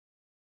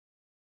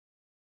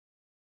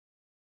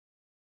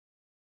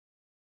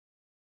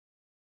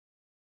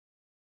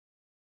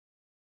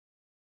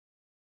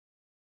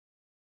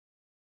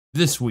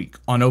This week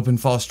on Open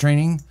FOSS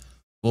Training,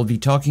 we'll be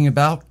talking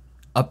about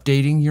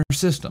updating your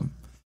system.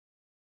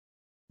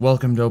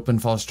 Welcome to Open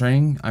FOSS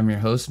Training. I'm your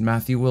host,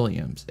 Matthew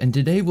Williams, and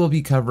today we'll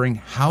be covering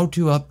how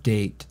to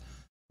update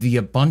the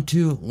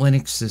Ubuntu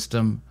Linux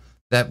system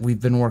that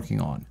we've been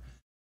working on.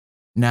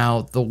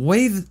 Now, the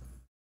way that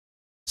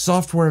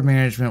software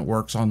management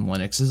works on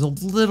Linux is a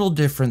little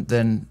different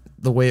than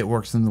the way it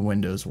works in the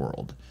Windows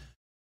world.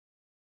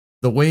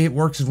 The way it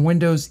works in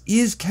Windows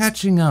is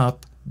catching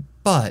up,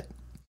 but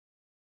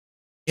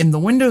in the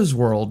Windows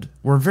world,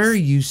 we're very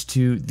used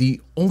to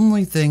the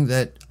only thing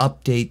that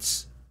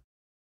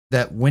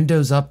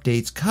Windows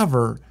updates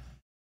cover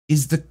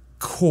is the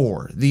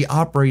core, the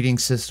operating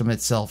system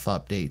itself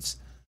updates.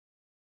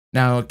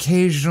 Now,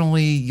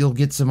 occasionally you'll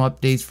get some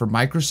updates for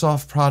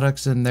Microsoft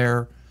products in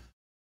there,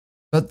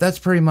 but that's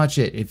pretty much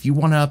it. If you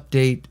want to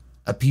update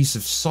a piece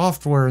of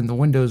software in the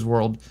Windows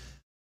world,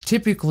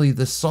 typically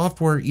the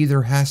software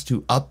either has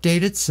to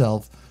update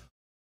itself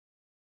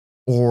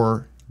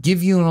or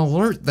give you an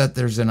alert that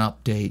there's an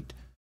update,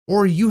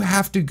 or you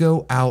have to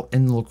go out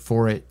and look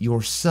for it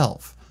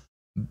yourself.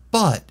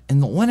 But in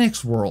the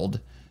Linux world,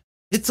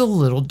 it's a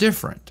little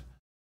different.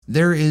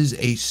 There is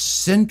a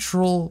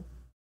central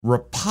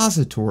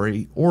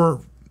repository,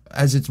 or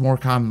as it's more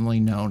commonly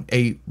known,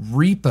 a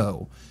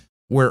repo,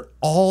 where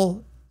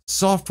all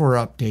software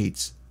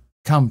updates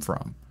come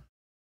from.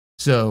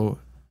 So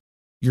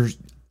your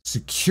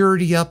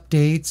security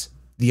updates,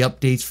 the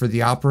updates for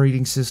the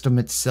operating system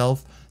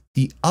itself,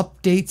 the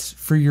updates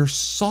for your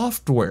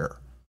software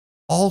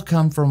all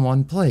come from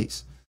one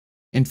place.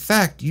 In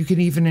fact, you can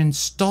even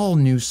install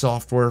new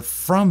software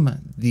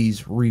from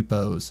these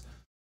repos.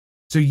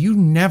 So you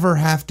never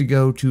have to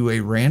go to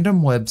a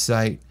random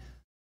website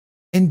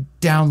and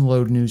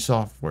download new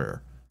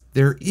software.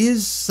 There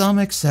is some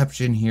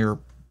exception here,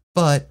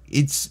 but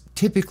it's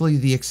typically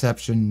the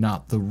exception,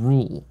 not the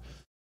rule.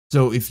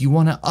 So if you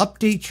want to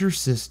update your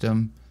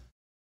system,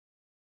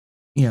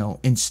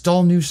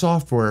 install new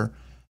software,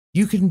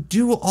 you can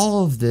do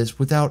all of this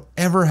without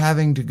ever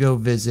having to go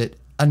visit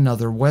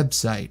another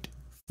website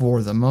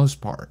for the most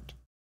part.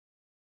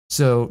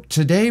 So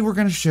today we're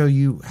going to show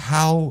you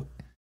how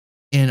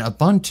in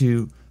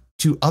Ubuntu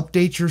to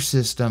update your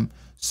system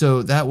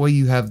so that way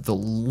you have the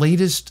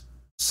latest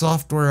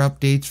software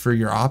updates for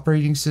your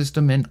operating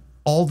system and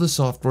all the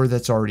software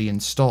that's already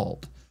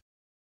installed.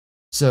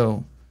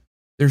 So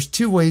there's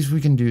two ways we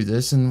can do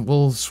this, and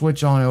we'll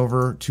switch on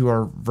over to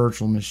our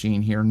virtual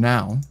machine here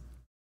now.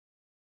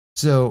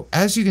 So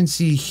as you can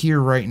see here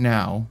right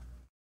now,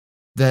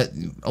 that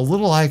a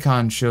little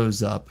icon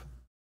shows up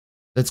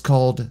that's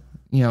called,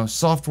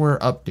 software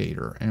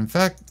updater. And in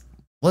fact,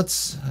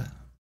 let's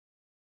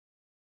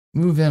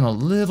move in a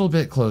little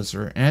bit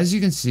closer. And as you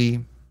can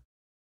see,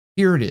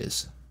 here it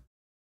is.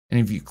 And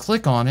if you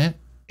click on it,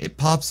 it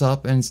pops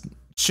up and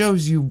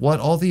shows you what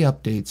all the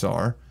updates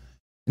are.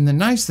 And the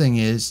nice thing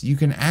is you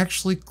can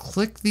actually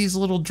click these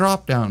little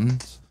drop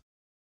downs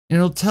and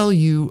it'll tell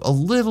you a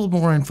little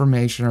more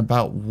information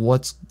about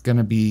what's going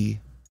to be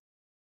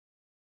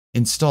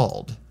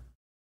installed.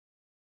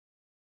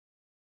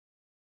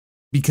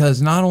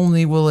 Because not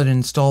only will it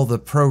install the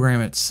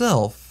program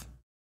itself,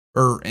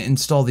 or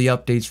install the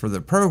updates for the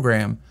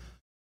program,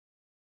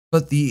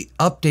 but the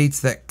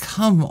updates that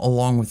come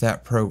along with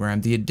that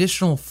program, the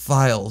additional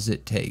files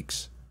it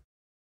takes.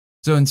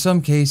 So in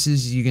some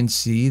cases, you can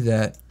see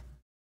that,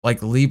 like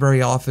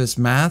LibreOffice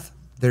Math,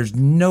 there's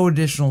no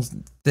additional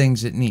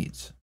things it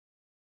needs.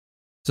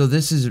 So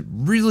this is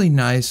really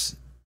nice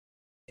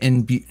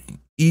and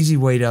easy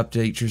way to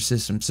update your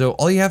system. So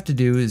all you have to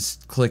do is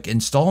click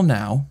Install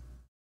Now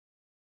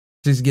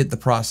to get the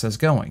process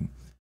going.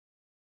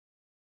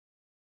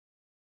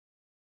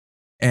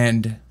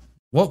 And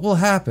what will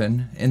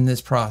happen in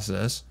this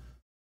process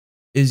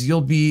is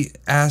you'll be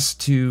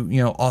asked to,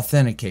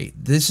 authenticate.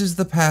 This is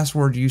the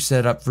password you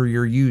set up for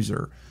your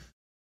user.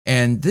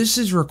 And this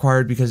is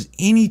required because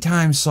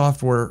anytime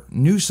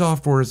new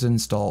software is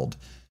installed,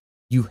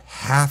 you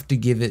have to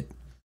give it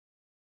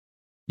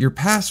your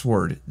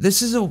password.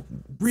 This is a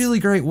really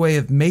great way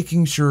of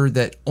making sure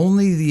that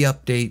only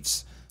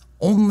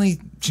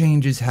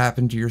changes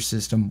happen to your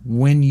system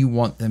when you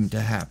want them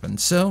to happen.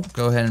 So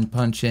go ahead and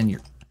punch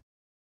in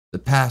the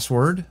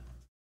password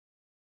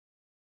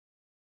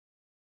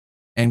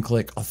and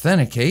click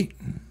Authenticate.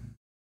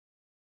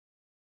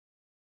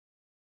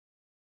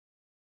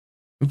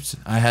 Oops,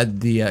 I had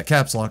the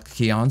caps lock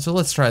key on, so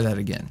let's try that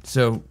again.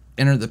 So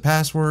enter the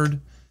password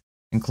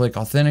and click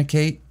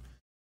Authenticate,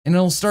 and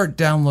it'll start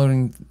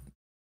downloading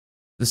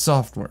the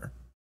software.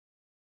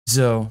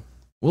 So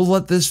we'll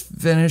let this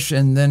finish,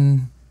 and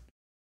then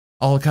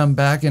I'll come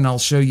back and I'll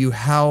show you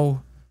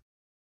how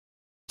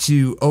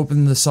to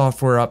open the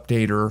software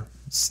updater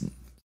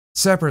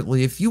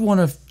separately if you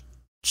want to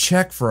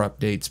check for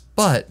updates.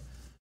 But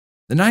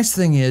the nice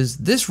thing is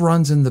this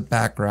runs in the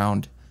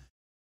background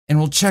and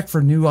will check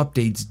for new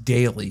updates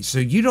daily, so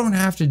you don't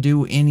have to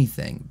do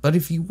anything. But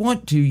if you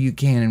want to, you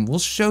can, and we'll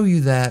show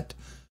you that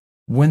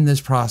when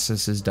this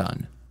process is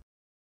done.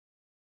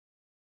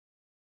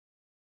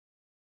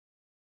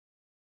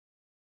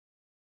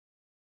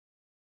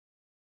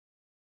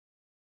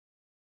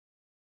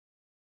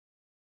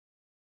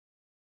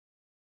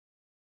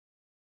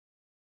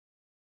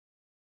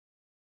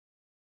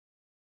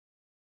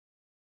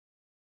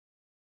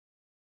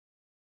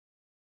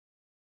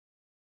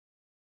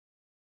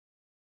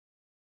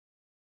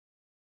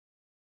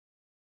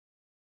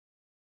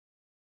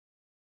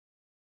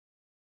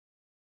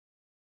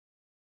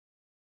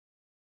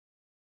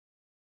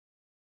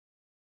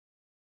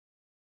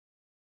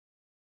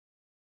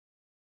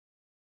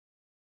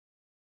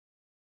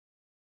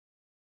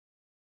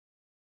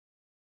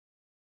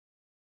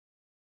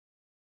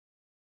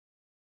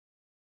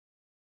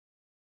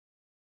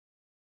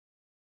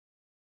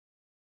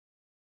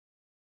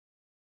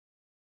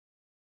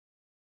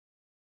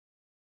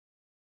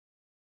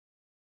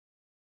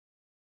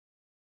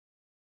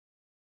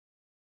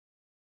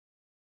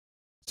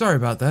 Sorry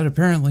about that.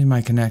 Apparently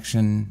my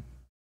connection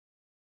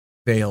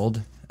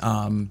failed.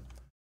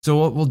 So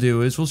what we'll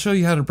do is we'll show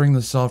you how to bring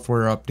the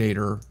software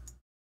updater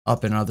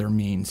up in other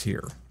means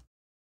here.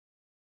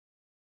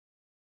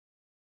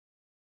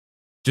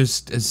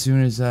 Just as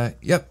soon as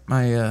yep,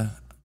 my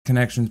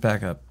connection's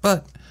back up.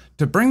 But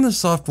to bring the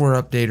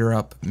software updater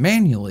up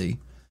manually,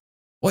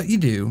 what you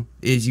do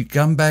is you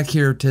come back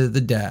here to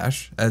the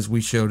dash, as we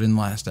showed in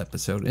last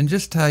episode, and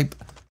just type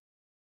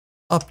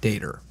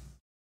updater.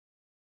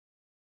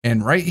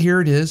 And right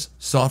here it is,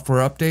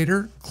 software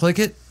updater. Click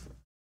it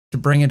to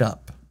bring it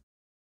up.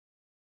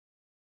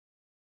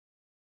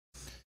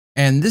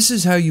 And this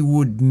is how you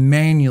would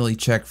manually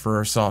check for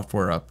a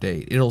software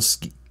update. It'll,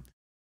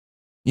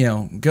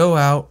 go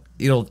out,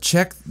 it'll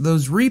check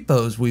those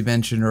repos we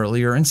mentioned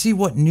earlier and see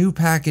what new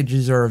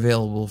packages are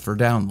available for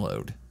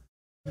download.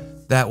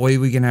 That way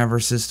we can have our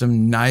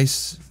system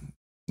nice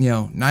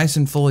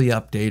and fully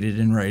updated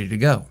and ready to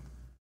go.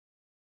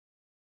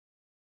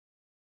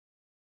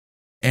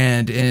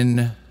 And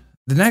in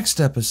the next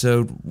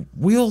episode,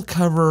 we'll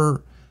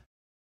cover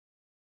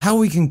how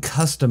we can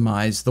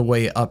customize the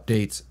way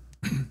updates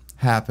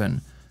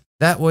happen.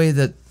 That way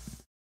that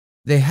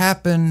they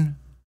happen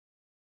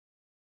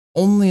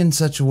only in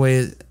such a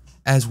way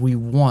as we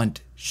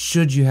want,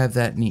 should you have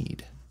that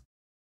need.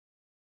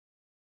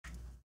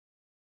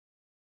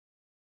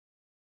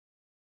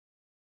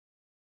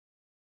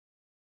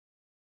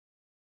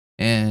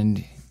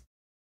 And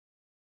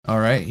all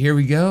right, here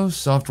we go.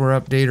 Software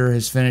updater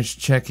has finished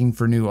checking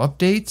for new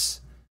updates.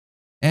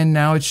 And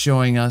now it's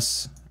showing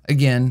us,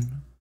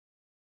 again,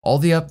 all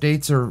the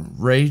updates are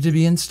ready to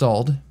be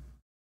installed.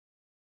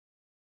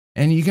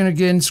 And you can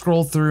again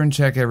scroll through and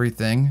check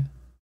everything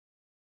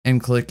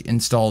and click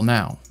install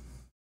now.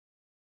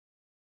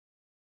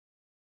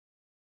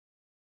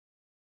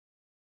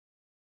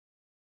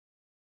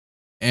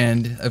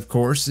 And of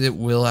course, it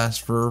will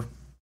ask for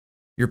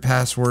your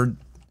password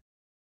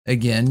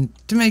again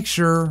to make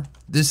sure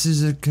this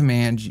is a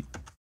command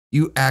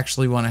you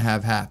actually want to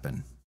have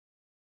happen.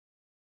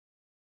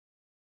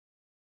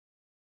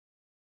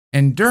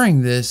 And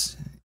during this,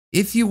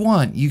 if you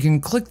want, you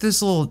can click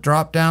this little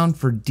drop down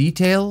for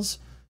details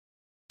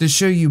to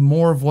show you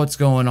more of what's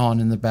going on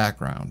in the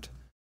background.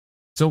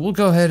 So we'll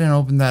go ahead and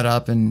open that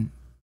up, and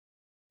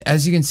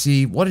as you can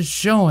see, what it's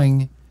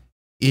showing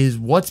is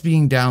what's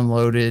being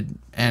downloaded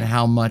and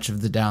how much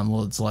of the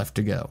download's left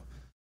to go.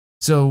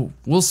 So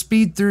we'll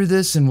speed through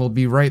this and we'll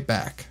be right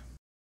back.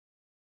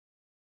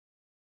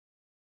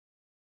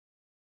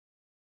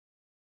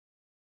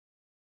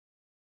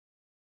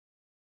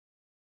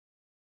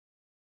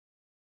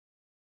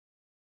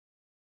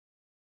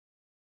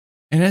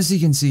 And as you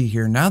can see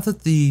here, now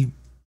that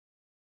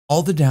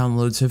all the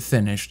downloads have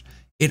finished,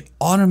 it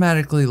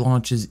automatically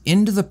launches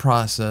into the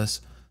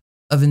process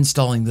of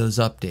installing those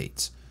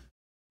updates.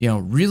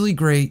 Really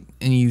great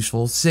and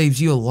useful,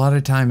 saves you a lot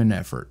of time and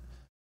effort.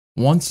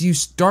 Once you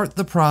start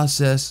the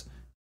process,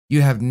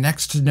 you have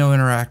next to no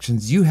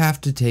interactions you have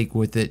to take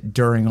with it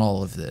during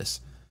all of this.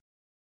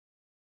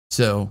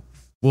 So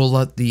we'll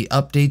let the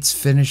updates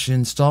finish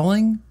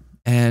installing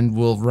and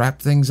we'll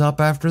wrap things up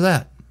after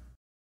that.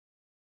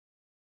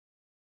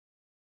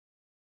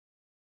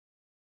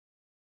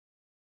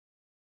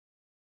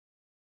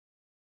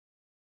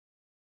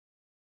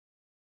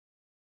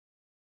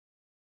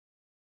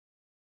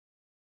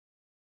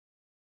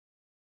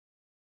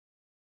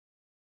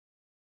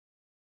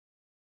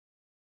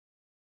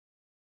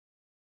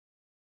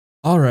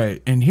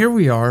 Alright, and here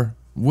we are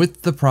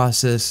with the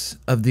process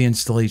of the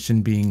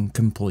installation being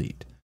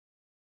complete.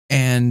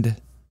 And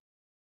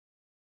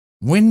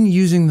when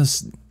using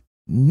this,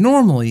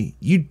 normally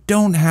you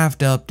don't have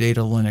to update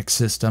a Linux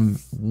system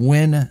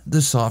when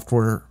the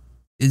software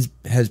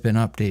has been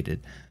updated.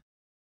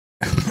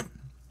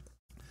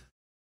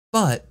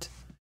 But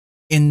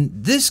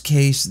in this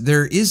case,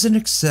 there is an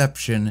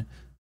exception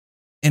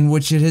in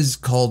which it has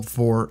called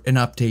for an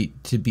update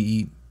to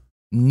be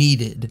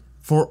needed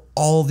for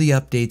all the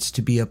updates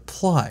to be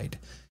applied,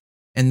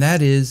 and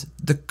that is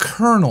the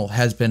kernel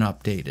has been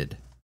updated.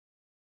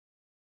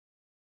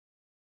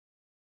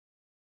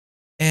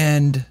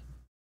 And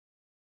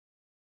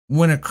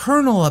when a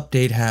kernel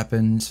update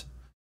happens,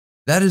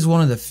 that is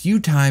one of the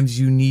few times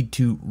you need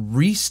to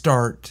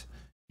restart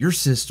your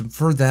system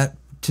for that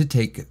to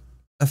take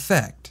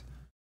effect,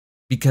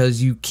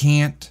 because you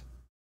can't,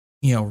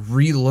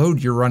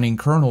 reload your running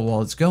kernel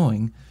while it's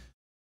going.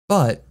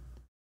 But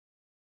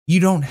you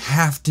don't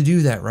have to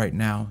do that right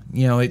now.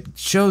 It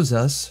shows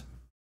us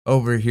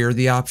over here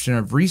the option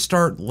of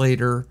restart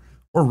later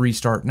or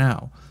restart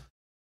now.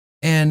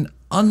 And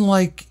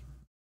unlike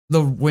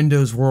the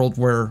Windows world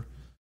where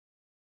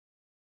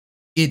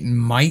it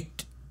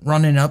might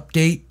run an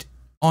update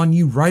on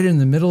you right in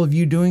the middle of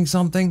you doing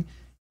something,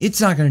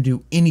 it's not going to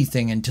do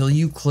anything until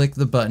you click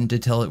the button to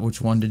tell it which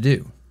one to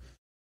do.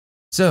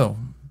 So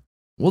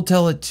we'll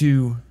tell it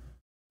to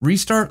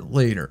restart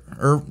later,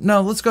 or no,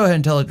 let's go ahead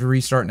and tell it to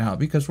restart now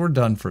because we're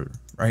done for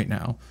right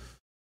now.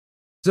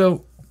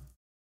 So,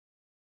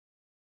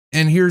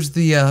 and here's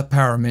the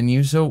power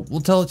menu. So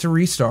we'll tell it to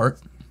restart.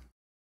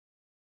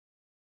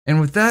 And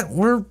with that,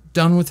 we're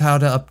done with how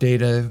to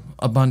update a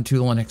Ubuntu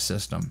Linux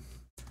system.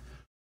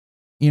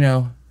 You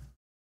know,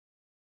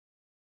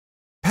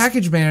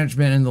 package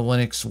management in the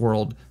Linux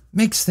world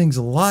makes things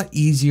a lot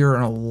easier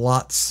and a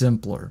lot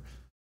simpler.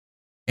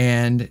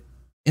 And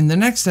in the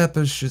next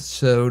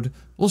episode,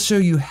 we'll show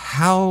you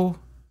how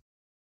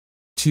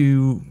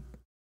to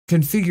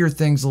configure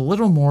things a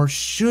little more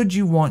should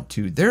you want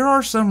to. There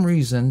are some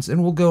reasons,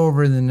 and we'll go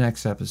over in the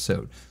next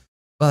episode.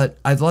 But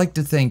I'd like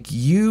to thank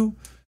you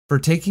for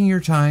taking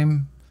your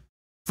time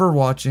for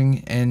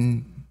watching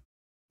and,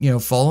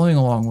 following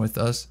along with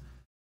us.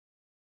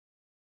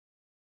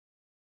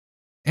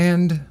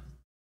 And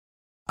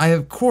I,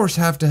 of course,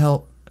 have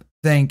to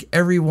thank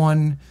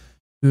everyone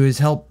who has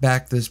helped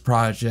back this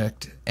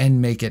project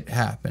and make it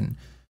happen.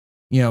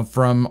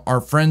 From our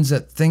friends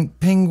at Think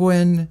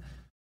Penguin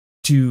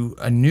to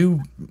a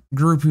new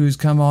group who's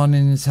come on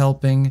and is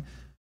helping,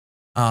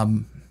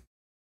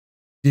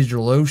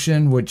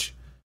 DigitalOcean, which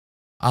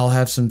I'll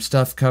have some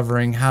stuff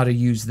covering how to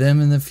use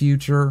them in the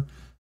future,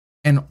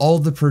 and all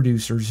the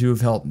producers who have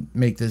helped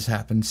make this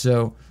happen.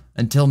 So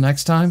until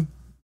next time,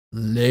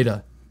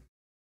 later.